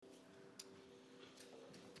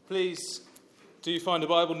Please do find a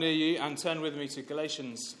Bible near you and turn with me to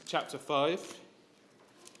Galatians chapter 5.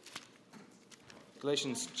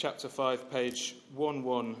 Galatians chapter 5, page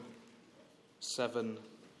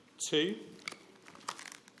 1172.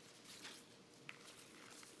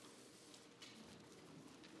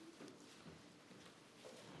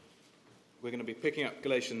 We're going to be picking up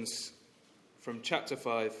Galatians from chapter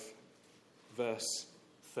 5, verse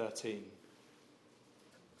 13.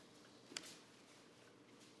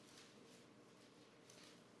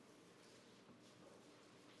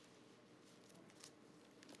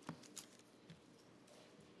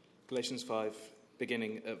 Galatians 5,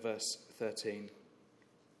 beginning at verse 13.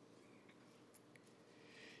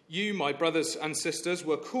 You, my brothers and sisters,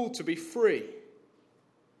 were called to be free,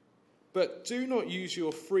 but do not use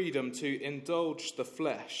your freedom to indulge the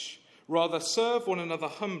flesh. Rather, serve one another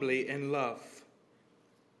humbly in love.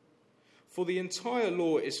 For the entire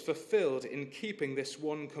law is fulfilled in keeping this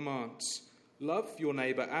one command: love your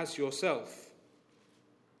neighbour as yourself.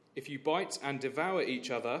 If you bite and devour each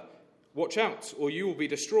other, watch out, or you will be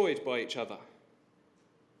destroyed by each other.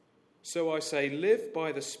 So I say, live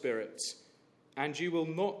by the Spirit, and you will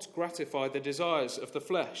not gratify the desires of the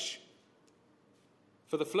flesh.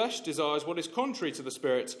 For the flesh desires what is contrary to the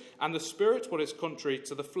Spirit, and the Spirit what is contrary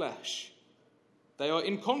to the flesh. They are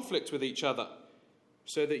in conflict with each other,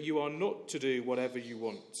 so that you are not to do whatever you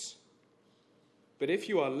want. But if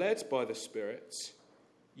you are led by the Spirit,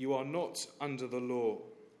 you are not under the law.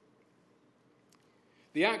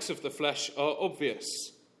 The acts of the flesh are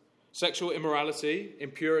obvious: sexual immorality,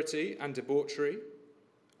 impurity and debauchery,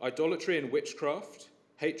 idolatry and witchcraft,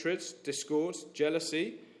 hatred, discord,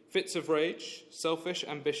 jealousy, fits of rage, selfish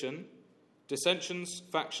ambition, dissensions,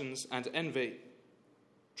 factions and envy,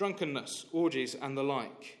 drunkenness, orgies and the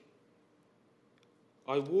like.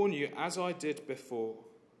 I warn you, as I did before,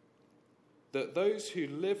 that those who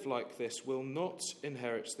live like this will not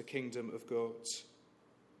inherit the kingdom of God.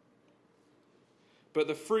 But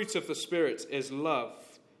the fruit of the Spirit is love,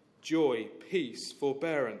 joy, peace,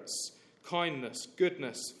 forbearance, kindness,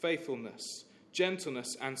 goodness, faithfulness,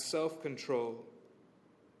 gentleness, and self-control.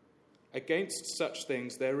 Against such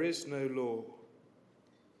things there is no law.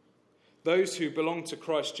 Those who belong to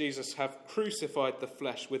Christ Jesus have crucified the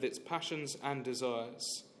flesh with its passions and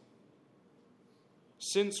desires.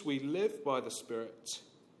 Since we live by the Spirit,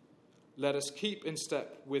 let us keep in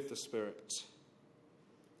step with the Spirit.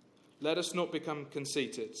 Let us not become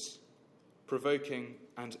conceited, provoking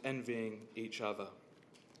and envying each other.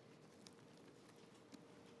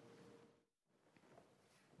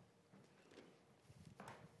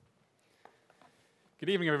 Good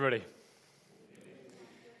evening, everybody.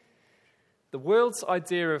 The world's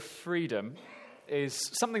idea of freedom is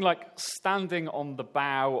something like standing on the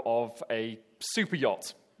bow of a super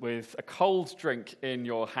yacht with a cold drink in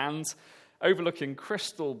your hand, overlooking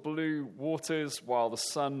crystal blue waters while the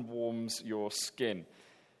sun warms your skin.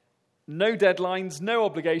 No deadlines, no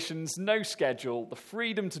obligations, no schedule, the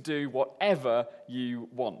freedom to do whatever you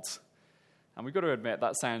want. And we've got to admit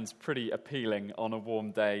that sounds pretty appealing on a warm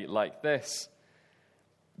day like this.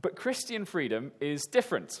 But Christian freedom is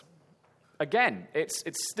different. Again, it's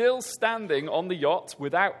still standing on the yacht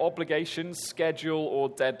without obligations, schedule, or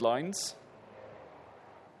deadlines.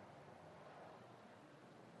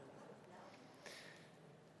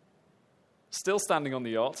 Still standing on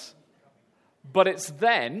the yacht, but it's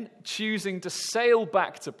then choosing to sail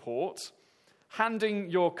back to port, handing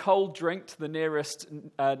your cold drink to the nearest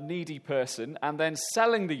needy person, and then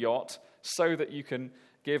selling the yacht so that you can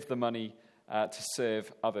give the money to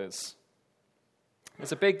serve others.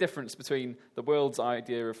 There's a big difference between the world's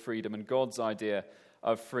idea of freedom and God's idea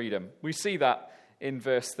of freedom. We see that in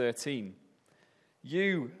verse 13.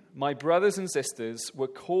 You, my brothers and sisters, were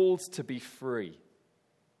called to be free.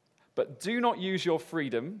 But do not use your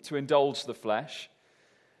freedom to indulge the flesh.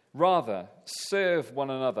 Rather, serve one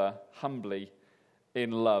another humbly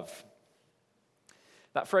in love.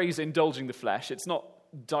 That phrase, indulging the flesh, it's not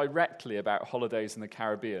directly about holidays in the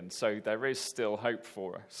Caribbean, so there is still hope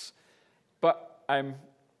for us. But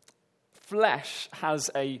flesh has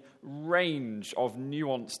a range of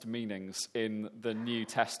nuanced meanings in the New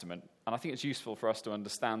Testament, and I think it's useful for us to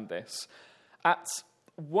understand this. At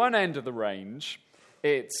one end of the range,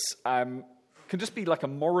 it can just be like a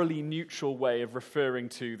morally neutral way of referring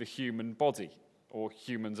to the human body, or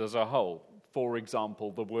humans as a whole. For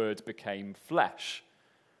example, the word became flesh.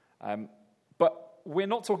 But we're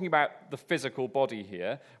not talking about the physical body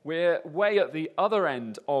here. We're way at the other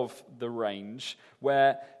end of the range,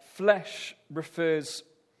 where flesh refers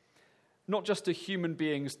not just to human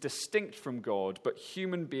beings distinct from God, but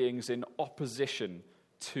human beings in opposition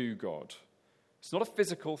to God. It's not a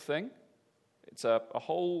physical thing. It's a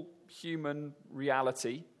whole human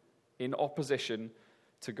reality in opposition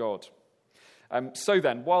to God. So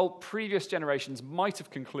then, while previous generations might have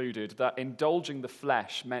concluded that indulging the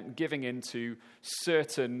flesh meant giving into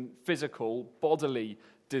certain physical, bodily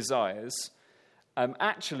desires,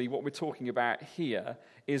 actually what we're talking about here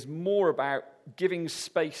is more about giving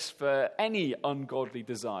space for any ungodly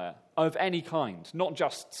desire of any kind, not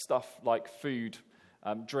just stuff like food,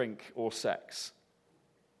 drink, or sex.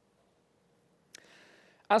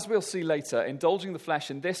 As we'll see later, indulging the flesh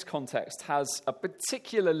in this context has a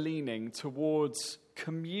particular leaning towards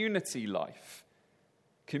community life.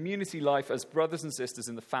 Community life as brothers and sisters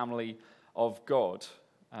in the family of God.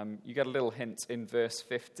 You get a little hint in verse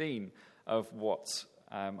 15 of what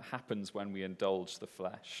happens when we indulge the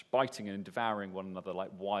flesh, biting and devouring one another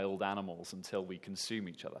like wild animals until we consume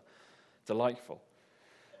each other. Delightful.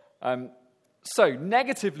 So,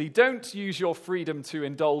 negatively, don't use your freedom to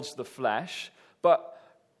indulge the flesh, but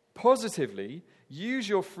positively, use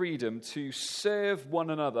your freedom to serve one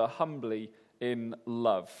another humbly in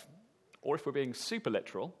love. Or if we're being super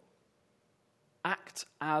literal, act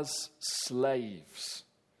as slaves.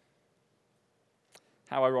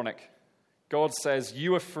 How ironic. God says,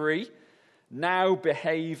 you are free, now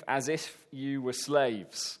behave as if you were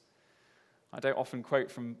slaves. I don't often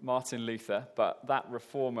quote from Martin Luther, but that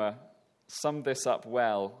reformer summed this up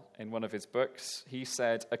well in one of his books. He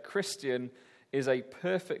said, a Christian is a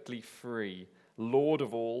perfectly free Lord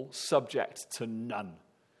of all, subject to none.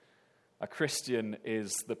 A Christian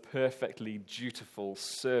is the perfectly dutiful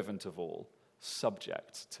servant of all,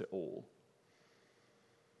 subject to all.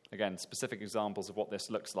 Again, specific examples of what this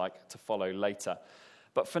looks like to follow later.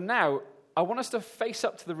 But for now, I want us to face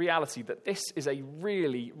up to the reality that this is a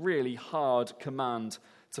really, really hard command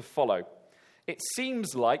to follow. It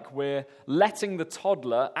seems like we're letting the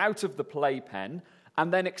toddler out of the playpen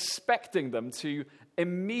and then expecting them to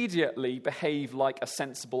immediately behave like a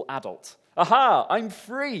sensible adult. Aha, I'm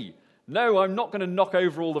free. No, I'm not going to knock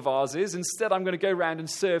over all the vases. Instead, I'm going to go around and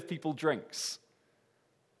serve people drinks.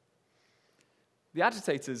 The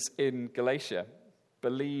agitators in Galatia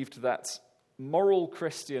believed that moral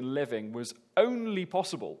Christian living was only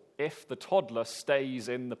possible if the toddler stays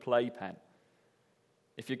in the playpen.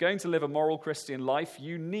 If you're going to live a moral Christian life,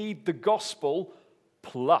 you need the gospel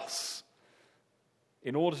plus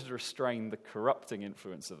in order to restrain the corrupting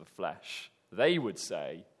influence of the flesh. They would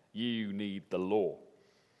say, you need the law.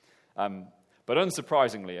 But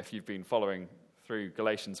unsurprisingly, if you've been following through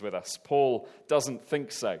Galatians with us, Paul doesn't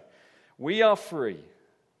think so. We are free,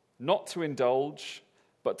 not to indulge,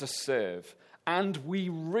 but to serve. And we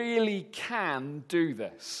really can do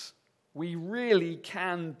this. We really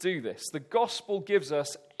can do this. The gospel gives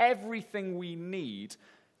us everything we need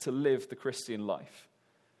to live the Christian life.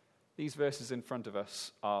 These verses in front of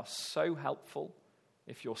us are so helpful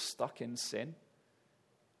if you're stuck in sin.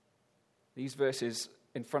 These verses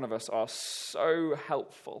in front of us are so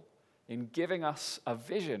helpful in giving us a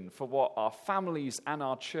vision for what our families and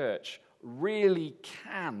our church really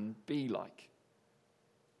can be like.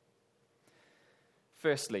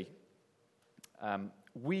 Firstly,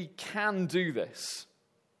 we can do this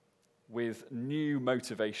with new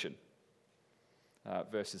motivation.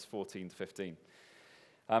 Verses 14 to 15.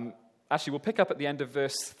 Actually, we'll pick up at the end of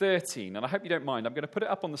verse 13, and I hope you don't mind. I'm going to put it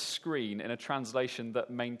up on the screen in a translation that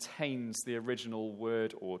maintains the original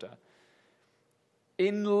word order.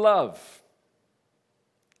 In love,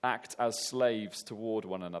 act as slaves toward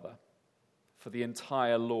one another, for the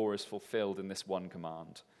entire law is fulfilled in this one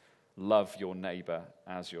command: love your neighbor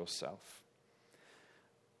as yourself.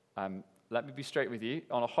 Let me be straight with you.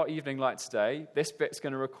 On a hot evening like today, this bit's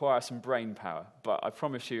going to require some brain power, but I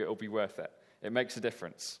promise you it'll be worth it. It makes a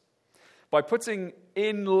difference. By putting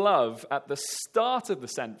in love at the start of the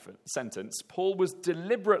sentence, Paul was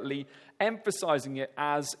deliberately emphasizing it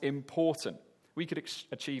as important. We could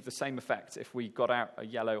achieve the same effect if we got out a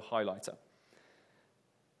yellow highlighter.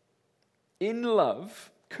 In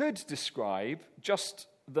love could describe just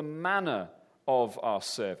the manner of our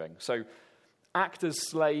serving. So act as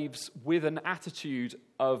slaves with an attitude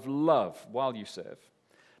of love while you serve.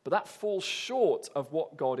 But that falls short of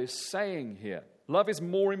what God is saying here. Love is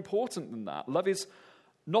more important than that. Love is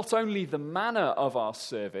not only the manner of our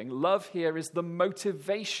serving, love here is the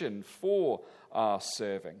motivation for our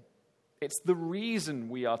serving. It's the reason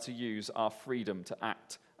we are to use our freedom to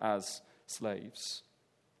act as slaves.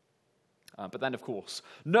 But then, of course,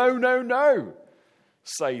 no,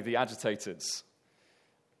 say the agitators.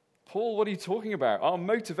 Paul, what are you talking about? Our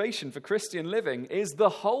motivation for Christian living is the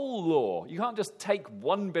whole law. You can't just take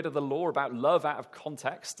one bit of the law about love out of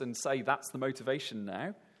context and say that's the motivation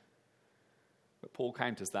now. But Paul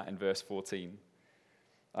counters that in verse 14.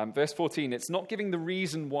 Verse 14, it's not giving the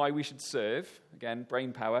reason why we should serve. Again,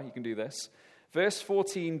 brain power, you can do this. Verse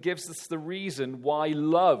 14 gives us the reason why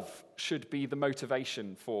love should be the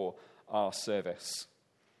motivation for our service.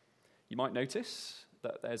 You might notice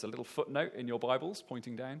that there's a little footnote in your Bibles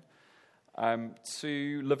pointing down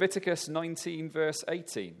to Leviticus 19, verse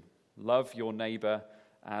 18. Love your neighbor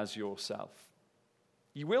as yourself.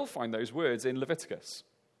 You will find those words in Leviticus.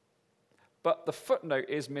 But the footnote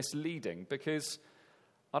is misleading because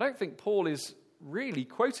I don't think Paul is really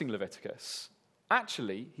quoting Leviticus.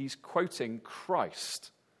 Actually, he's quoting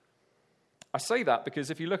Christ. I say that because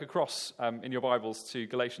if you look across in your Bibles to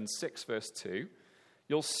Galatians 6, verse 2,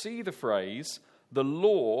 you'll see the phrase, the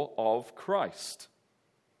law of Christ.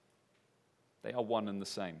 They are one and the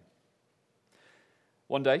same.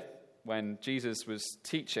 One day, when Jesus was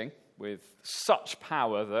teaching with such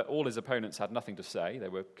power that all his opponents had nothing to say, they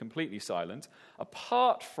were completely silent,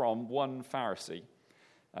 apart from one Pharisee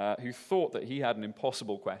who thought that he had an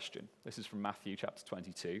impossible question. This is from Matthew chapter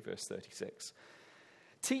 22, verse 36.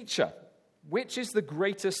 Teacher, which is the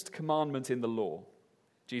greatest commandment in the law?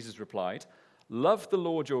 Jesus replied, love the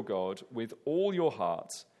Lord your God with all your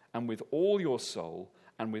heart and with all your soul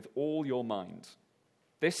and with all your mind.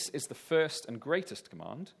 This is the first and greatest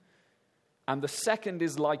command. And the second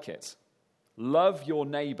is like it. Love your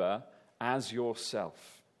neighbor as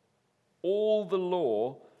yourself. All the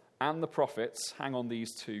law and the prophets hang on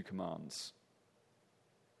these two commands.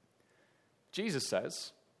 Jesus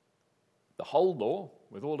says the whole law,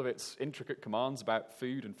 with all of its intricate commands about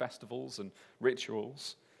food and festivals and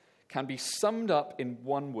rituals, can be summed up in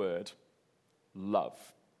one word: love.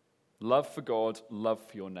 Love for God, love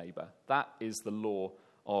for your neighbor. That is the law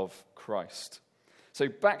of Christ. So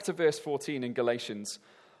back to verse 14 in Galatians.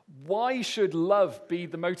 Why should love be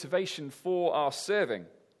the motivation for our serving?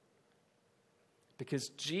 Because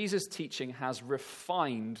Jesus' teaching has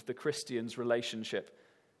refined the Christian's relationship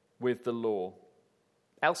with the law.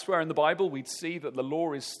 Elsewhere in the Bible, we'd see that the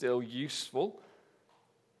law is still useful.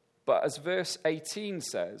 But as verse 18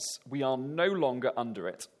 says, we are no longer under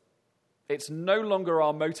it. It's no longer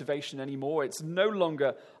our motivation anymore. It's no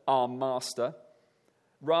longer our master.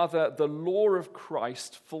 Rather, the law of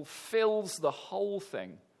Christ fulfills the whole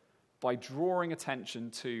thing by drawing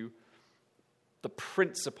attention to the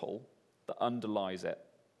principle that underlies it.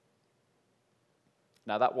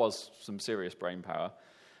 Now, that was some serious brain power.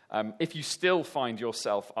 If you still find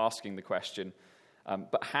yourself asking the question,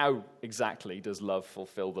 but how exactly does love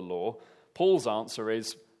fulfill the law? Paul's answer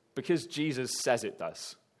is, because Jesus says it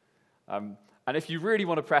does. And if you really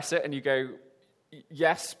want to press it and you go,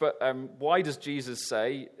 yes, but why does Jesus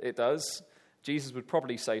say it does? Jesus would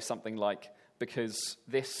probably say something like, because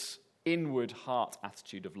this inward heart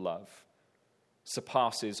attitude of love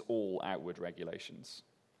surpasses all outward regulations.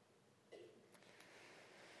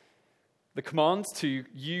 The command to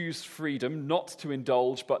use freedom, not to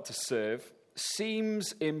indulge but to serve,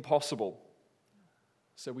 seems impossible.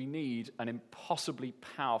 So we need an impossibly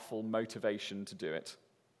powerful motivation to do it.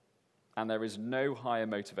 And there is no higher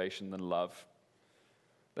motivation than love.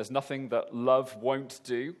 There's nothing that love won't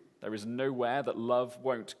do. There is nowhere that love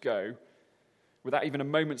won't go. Without even a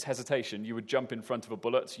moment's hesitation, you would jump in front of a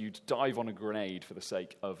bullet. You'd dive on a grenade for the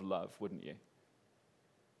sake of love, wouldn't you?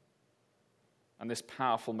 And this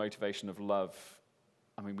powerful motivation of love,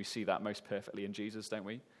 we see that most perfectly in Jesus, don't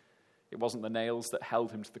we? It wasn't the nails that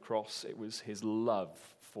held him to the cross. It was his love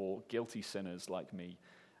for guilty sinners like me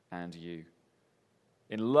and you.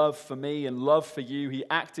 In love for me and love for you, he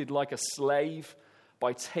acted like a slave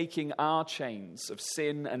by taking our chains of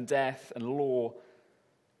sin and death and law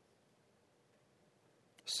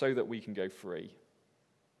so that we can go free.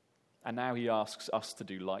 And now he asks us to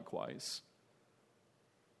do likewise.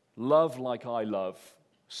 Love like I love,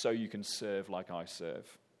 so you can serve like I serve.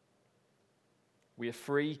 We are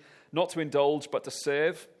free not to indulge, but to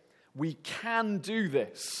serve. We can do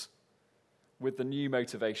this with the new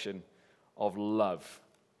motivation of love.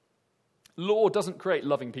 Law doesn't create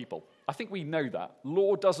loving people. I think we know that.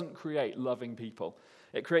 Law doesn't create loving people.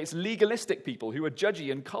 It creates legalistic people who are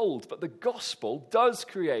judgy and cold, but the gospel does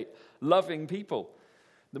create loving people.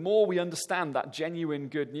 The more we understand that genuine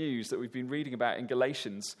good news that we've been reading about in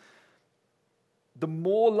Galatians, the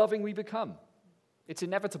more loving we become. It's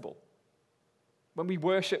inevitable. When we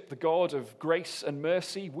worship the God of grace and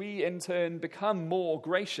mercy, we in turn become more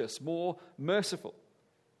gracious, more merciful.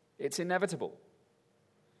 It's inevitable.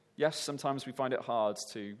 Yes, sometimes we find it hard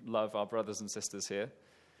to love our brothers and sisters here.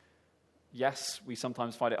 Yes, we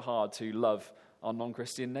sometimes find it hard to love our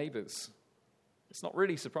non-Christian neighbors. It's not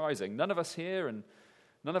really surprising. None of us here and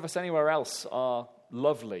none of us anywhere else are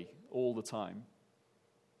lovely all the time.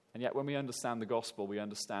 And yet when we understand the gospel, we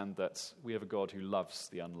understand that we have a God who loves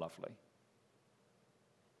the unlovely.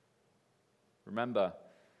 Remember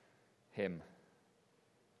him,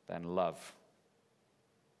 then love.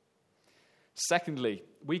 Secondly,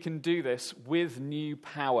 we can do this with new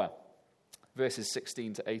power. Verses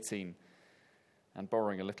 16 to 18, and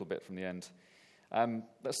borrowing a little bit from the end.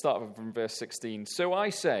 Let's start from verse 16. So I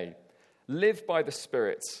say, live by the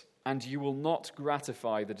Spirit, and you will not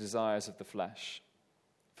gratify the desires of the flesh.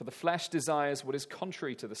 For the flesh desires what is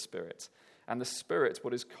contrary to the Spirit, and the Spirit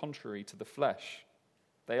what is contrary to the flesh.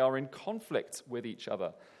 They are in conflict with each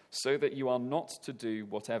other, so that you are not to do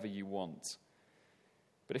whatever you want.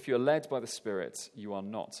 But if you are led by the Spirit, you are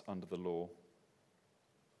not under the law.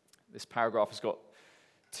 This paragraph has got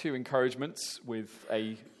two encouragements with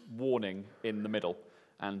a warning in the middle.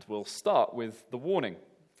 And we'll start with the warning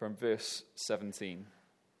from verse 17.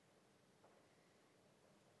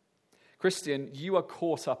 Christian, you are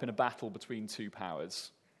caught up in a battle between two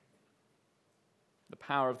powers. The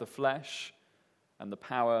power of the flesh and the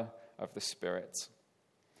power of the Spirit.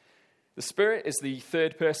 The Spirit is the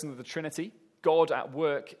third person of the Trinity, God at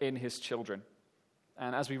work in his children.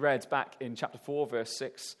 And as we read back in chapter 4, verse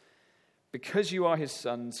 6, because you are his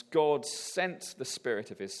sons, God sent the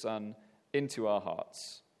Spirit of his Son into our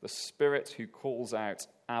hearts, the Spirit who calls out,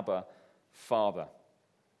 Abba, Father.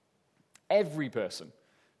 Every person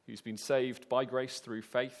who's been saved by grace through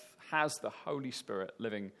faith has the Holy Spirit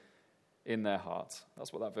living in their heart.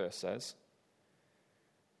 That's what that verse says.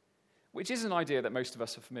 Which is an idea that most of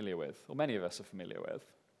us are familiar with, or many of us are familiar with.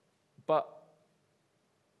 But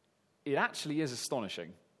it actually is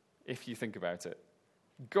astonishing if you think about it.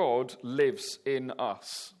 God lives in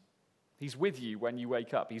us. He's with you when you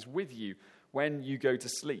wake up. He's with you when you go to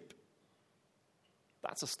sleep.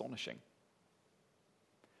 That's astonishing.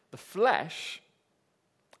 The flesh,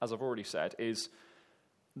 as I've already said, is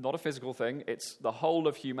not a physical thing. It's the whole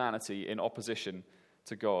of humanity in opposition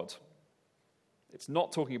to God. It's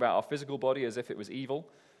not talking about our physical body as if it was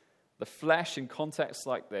evil. The flesh, in contexts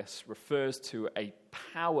like this, refers to a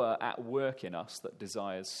power at work in us that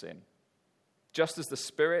desires sin. Just as the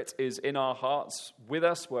Spirit is in our hearts, with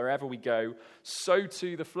us wherever we go, so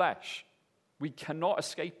too the flesh. We cannot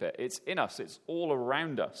escape it. It's in us. It's all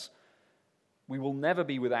around us. We will never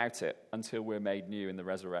be without it until we're made new in the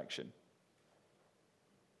resurrection.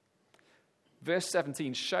 Verse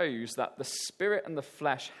 17 shows that the Spirit and the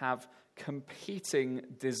flesh have competing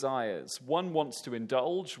desires. One wants to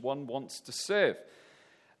indulge, one wants to serve.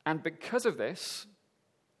 And because of this,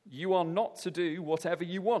 you are not to do whatever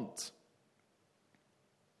you want.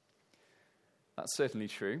 That's certainly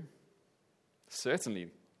true. Certainly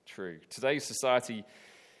true. Today's society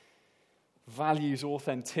values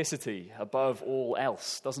authenticity above all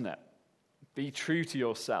else, doesn't it? Be true to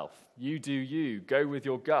yourself. You do you. Go with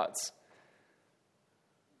your guts.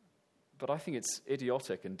 But I think it's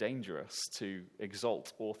idiotic and dangerous to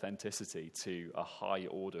exalt authenticity to a high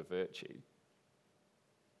order virtue.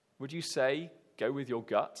 Would you say, go with your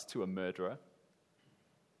gut to a murderer?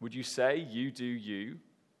 Would you say, you do you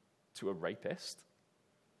to a rapist?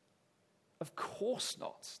 Of course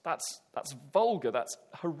not. That's vulgar. That's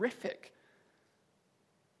horrific.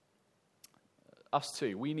 Us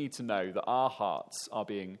too, we need to know that our hearts are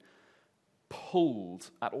being pulled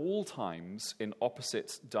at all times in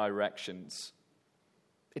opposite directions.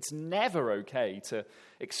 It's never okay to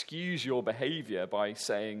excuse your behavior by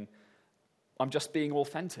saying, I'm just being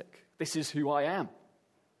authentic. This is who I am.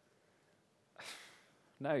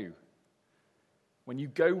 No. When you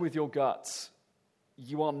go with your gut,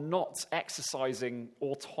 you are not exercising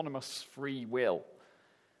autonomous free will.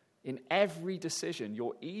 In every decision,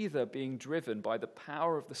 you're either being driven by the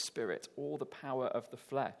power of the Spirit or the power of the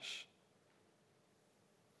flesh.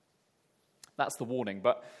 That's the warning.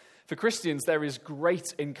 But for Christians, there is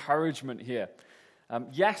great encouragement here.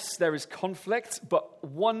 Yes, there is conflict, but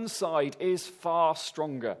one side is far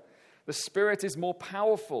stronger. The Spirit is more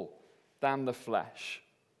powerful than the flesh.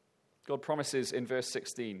 God promises in verse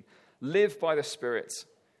 16, live by the Spirit,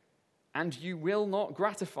 and you will not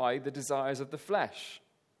gratify the desires of the flesh.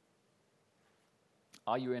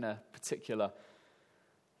 Are you in a particular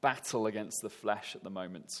battle against the flesh at the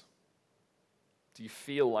moment? Do you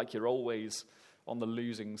feel like you're always on the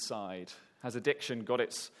losing side? Has addiction got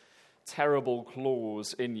its terrible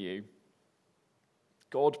claws in you?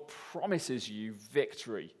 God promises you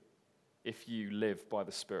victory if you live by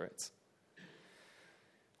the Spirit.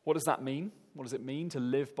 What does that mean? What does it mean to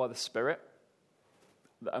live by the Spirit?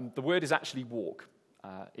 The word is actually walk.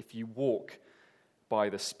 If you walk by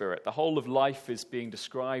the Spirit. The whole of life is being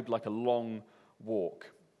described like a long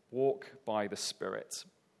walk. Walk by the Spirit.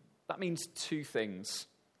 That means two things.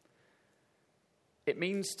 It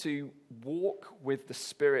means to walk with the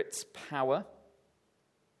Spirit's power,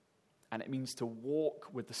 and it means to walk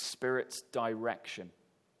with the Spirit's direction.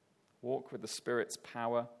 Walk with the Spirit's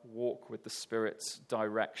power, walk with the Spirit's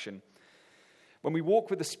direction. When we walk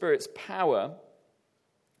with the Spirit's power,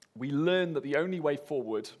 we learn that the only way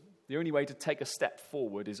forward, the only way to take a step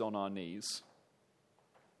forward is on our knees.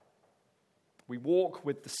 We walk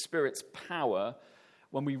with the Spirit's power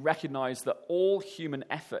when we recognize that all human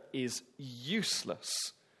effort is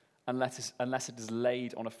useless unless it is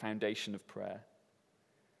laid on a foundation of prayer.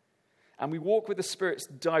 And we walk with the Spirit's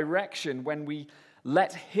direction when we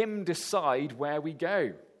let him decide where we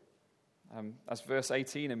go. As verse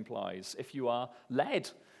 18 implies, if you are led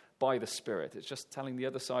by the Spirit, it's just telling the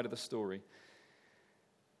other side of the story.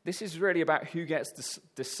 This is really about who gets to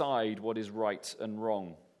decide what is right and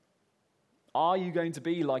wrong. Are you going to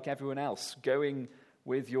be like everyone else, going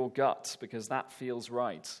with your gut because that feels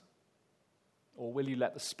right? Or will you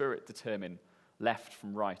let the Spirit determine left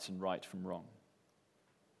from right and right from wrong?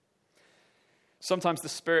 Sometimes the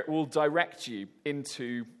Spirit will direct you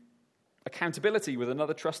into accountability with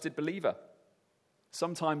another trusted believer.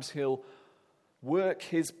 Sometimes he'll work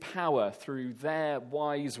his power through their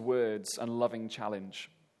wise words and loving challenge.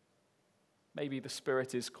 Maybe the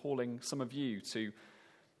Spirit is calling some of you to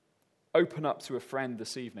open up to a friend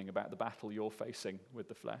this evening about the battle you're facing with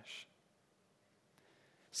the flesh.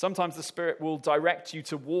 Sometimes the Spirit will direct you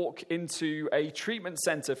to walk into a treatment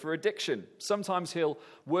center for addiction. Sometimes he'll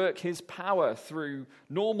work his power through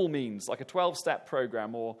normal means, like a 12-step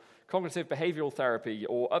program or cognitive behavioral therapy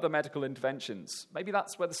or other medical interventions. Maybe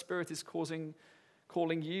that's where the Spirit is calling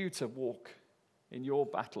you to walk in your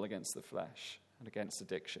battle against the flesh and against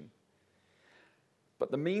addiction. But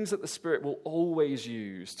the means that the Spirit will always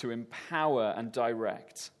use to empower and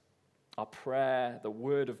direct are prayer, the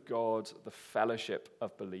Word of God, the fellowship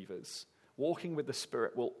of believers. Walking with the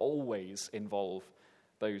Spirit will always involve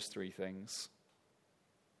those three things.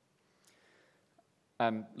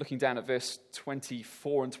 Looking down at verse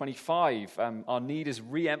 24 and 25, our need is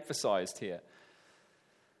re-emphasized here.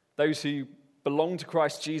 Those who belong to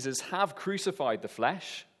Christ Jesus have crucified the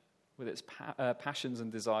flesh with its passions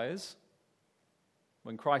and desires.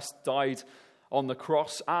 When Christ died on the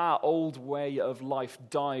cross, our old way of life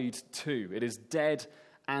died too. It is dead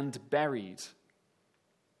and buried.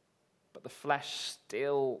 But the flesh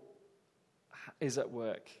still is at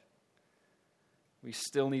work. We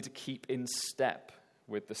still need to keep in step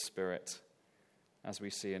with the Spirit, as we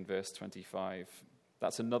see in verse 25.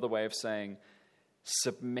 That's another way of saying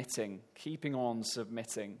submitting, keeping on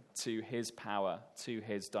submitting to his power, to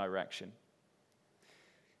his direction.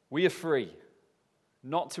 We are free,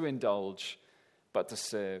 not to indulge, but to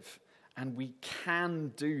serve. And we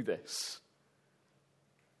can do this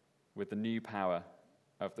with the new power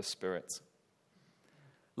of the Spirit.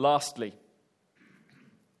 Lastly,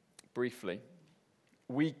 briefly,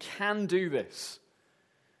 we can do this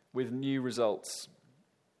with new results.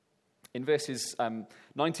 In verses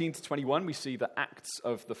 19 to 21, we see the acts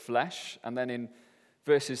of the flesh. And then in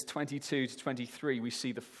verses 22 to 23, we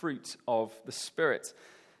see the fruit of the Spirit.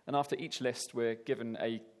 And after each list, we're given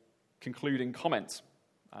a concluding comment.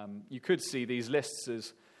 You could see these lists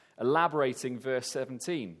as elaborating verse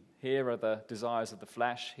 17. Here are the desires of the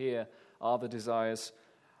flesh. Here are the desires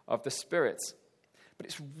of the Spirit. But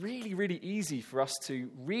it's really, really easy for us to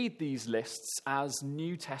read these lists as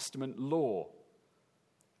New Testament law.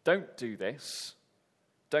 Don't do this.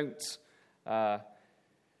 Don't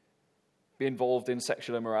be involved in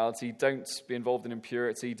sexual immorality. Don't be involved in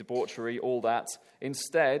impurity, debauchery, all that.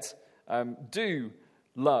 Instead, do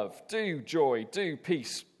love, do joy, do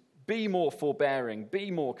peace, be more forbearing, be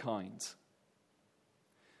more kind.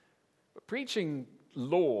 But preaching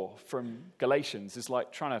law from Galatians is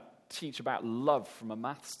like trying to teach about love from a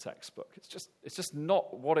maths textbook. It's just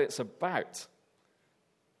not what it's about.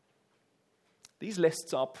 These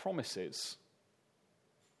lists are promises.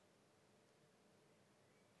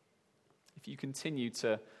 If you continue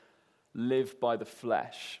to live by the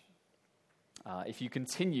flesh, if you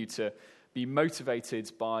continue to be motivated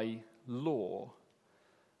by law,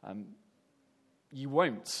 you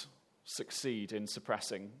won't succeed in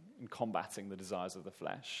suppressing and combating the desires of the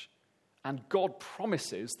flesh. And God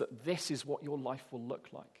promises that this is what your life will look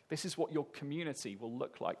like. This is what your community will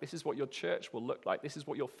look like. This is what your church will look like. This is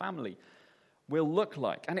what your family will look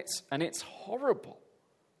like. And it's horrible.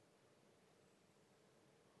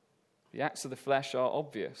 The acts of the flesh are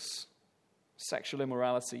obvious. Sexual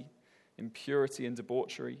immorality, impurity and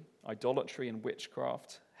debauchery, idolatry and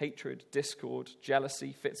witchcraft, hatred, discord,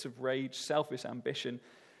 jealousy, fits of rage, selfish ambition,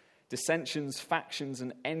 dissensions, factions,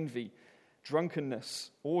 and envy,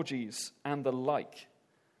 drunkenness, orgies, and the like.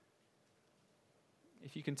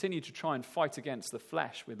 If you continue to try and fight against the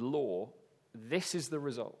flesh with law, this is the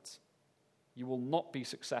result. You will not be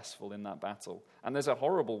successful in that battle. And there's a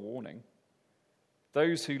horrible warning.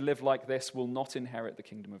 Those who live like this will not inherit the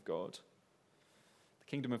kingdom of God. The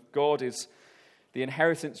kingdom of God is the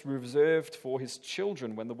inheritance reserved for his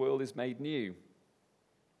children when the world is made new.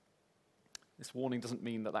 This warning doesn't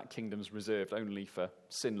mean that kingdom is reserved only for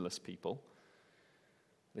sinless people.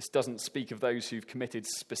 This doesn't speak of those who've committed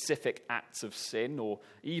specific acts of sin, or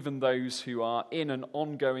even those who are in an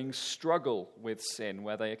ongoing struggle with sin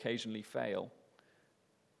where they occasionally fail.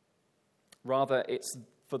 Rather, it's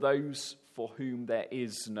for those for whom there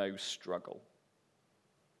is no struggle.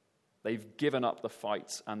 They've given up the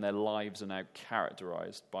fight and their lives are now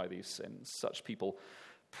characterized by these sins. Such people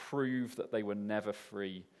prove that they were never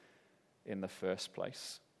free in the first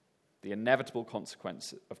place. The inevitable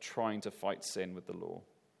consequence of trying to fight sin with the law.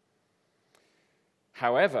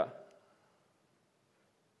 However,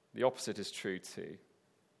 the opposite is true too.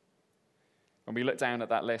 When we look down at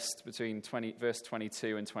that list between verse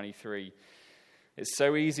 22 and 23, it's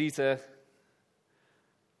so easy to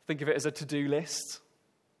think of it as a to-do list,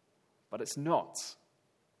 but it's not.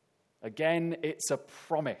 Again, it's a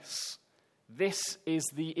promise. This is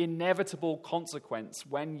the inevitable consequence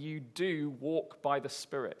when you do walk by the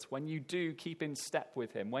Spirit, when you do keep in step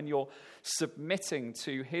with him, when you're submitting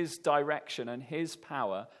to his direction and his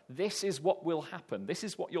power. This is what will happen. This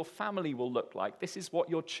is what your family will look like. This is what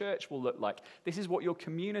your church will look like. This is what your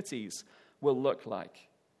communities will look like.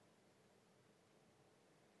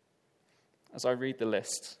 As I read the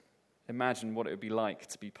list, imagine what it would be like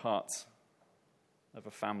to be part of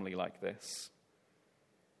a family like this.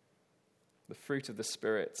 The fruit of the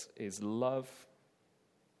Spirit is love,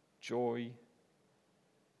 joy,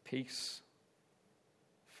 peace,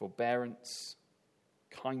 forbearance,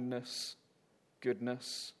 kindness,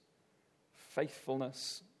 goodness,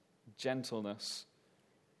 faithfulness, gentleness,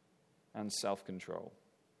 and self-control.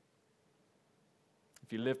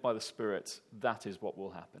 If you live by the Spirit, that is what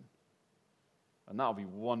will happen. And that will be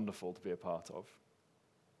wonderful to be a part of.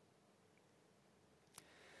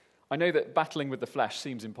 I know that battling with the flesh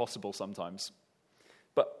seems impossible sometimes,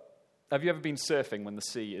 but have you ever been surfing when the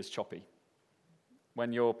sea is choppy?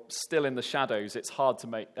 When you're still in the shadows, it's hard to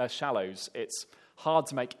make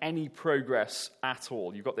any progress at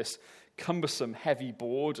all. You've got this cumbersome, heavy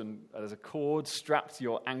board, and there's a cord strapped to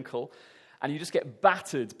your ankle, and you just get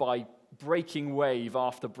battered by breaking wave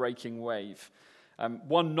after breaking wave.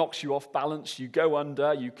 One knocks you off balance, you go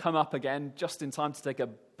under, you come up again just in time to take a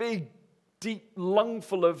big, deep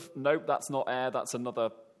lungful of, nope, that's not air, that's another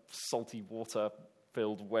salty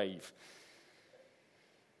water-filled wave.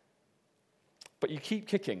 But you keep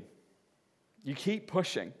kicking, you keep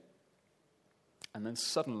pushing, and then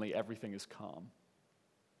suddenly everything is calm.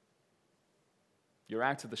 You're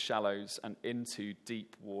out of the shallows and into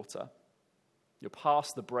deep water. You're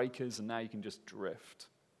past the breakers, and now you can just drift,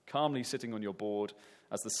 calmly sitting on your board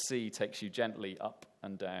as the sea takes you gently up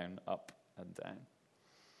and down, up and down.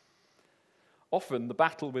 Often, the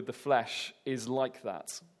battle with the flesh is like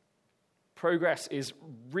that. Progress is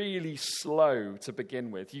really slow to begin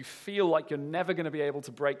with. You feel like you're never going to be able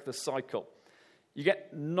to break the cycle. You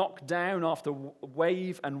get knocked down after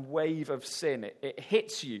wave and wave of sin. It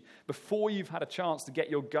hits you before you've had a chance to get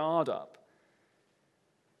your guard up.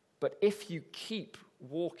 But if you keep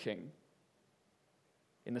walking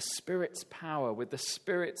in the Spirit's power, with the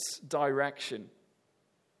Spirit's direction,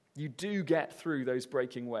 you do get through those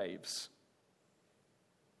breaking waves.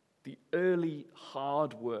 The early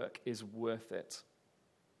hard work is worth it.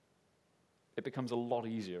 It becomes a lot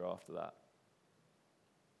easier after that.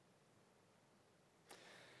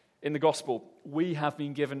 In the gospel, we have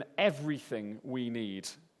been given everything we need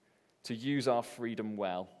to use our freedom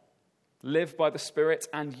well. Live by the Spirit,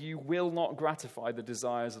 and you will not gratify the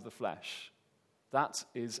desires of the flesh. That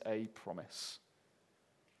is a promise.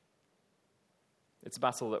 It's a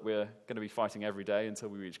battle that we're going to be fighting every day until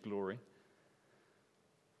we reach glory.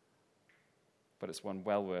 But it's one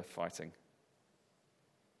well worth fighting.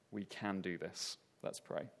 We can do this. Let's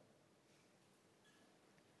pray.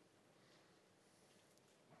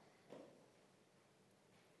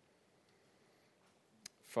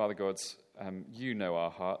 Father God, you know our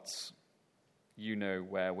hearts. You know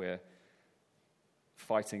where we're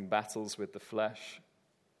fighting battles with the flesh.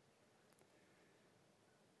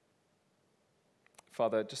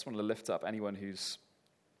 Father, I just want to lift up anyone who's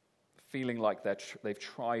feeling like they've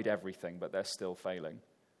tried everything, but they're still failing.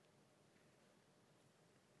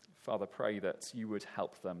 Father, pray that you would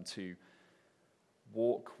help them to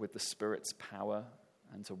walk with the Spirit's power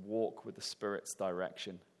and to walk with the Spirit's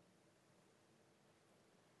direction.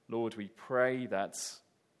 Lord, we pray that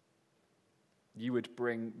you would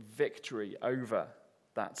bring victory over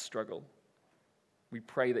that struggle. We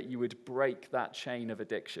pray that you would break that chain of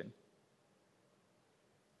addiction.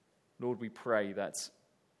 Lord, we pray that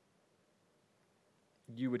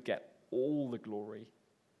you would get all the glory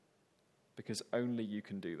because only you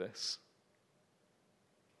can do this.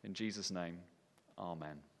 In Jesus' name,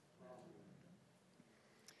 amen.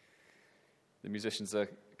 The musicians are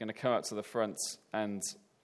going to come up to the front and